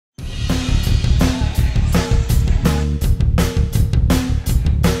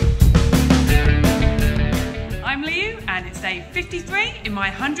my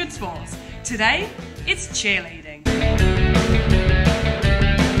 100 sports. Today, it's cheerleading.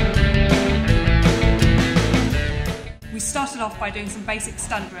 We started off by doing some basic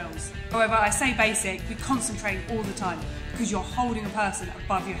stunt drills. However, I say basic, we concentrate all the time because you're holding a person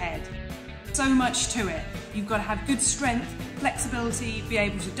above your head. So much to it. You've got to have good strength, flexibility, be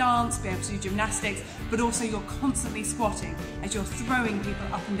able to dance, be able to do gymnastics, but also you're constantly squatting as you're throwing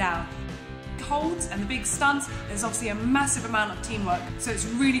people up and down. Holds and the big stunts, there's obviously a massive amount of teamwork, so it's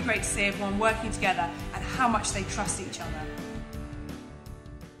really great to see everyone working together and how much they trust each other.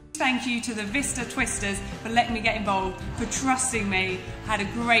 Thank you to the Vista Twisters for letting me get involved, for trusting me. Had a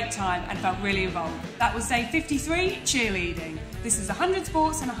great time and felt really involved. That was day 53, cheerleading. This is 100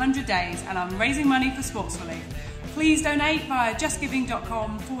 sports in 100 days and I'm raising money for Sports Relief. Please donate via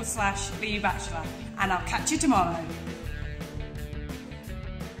justgiving.com/BeBatchelor and I'll catch you tomorrow.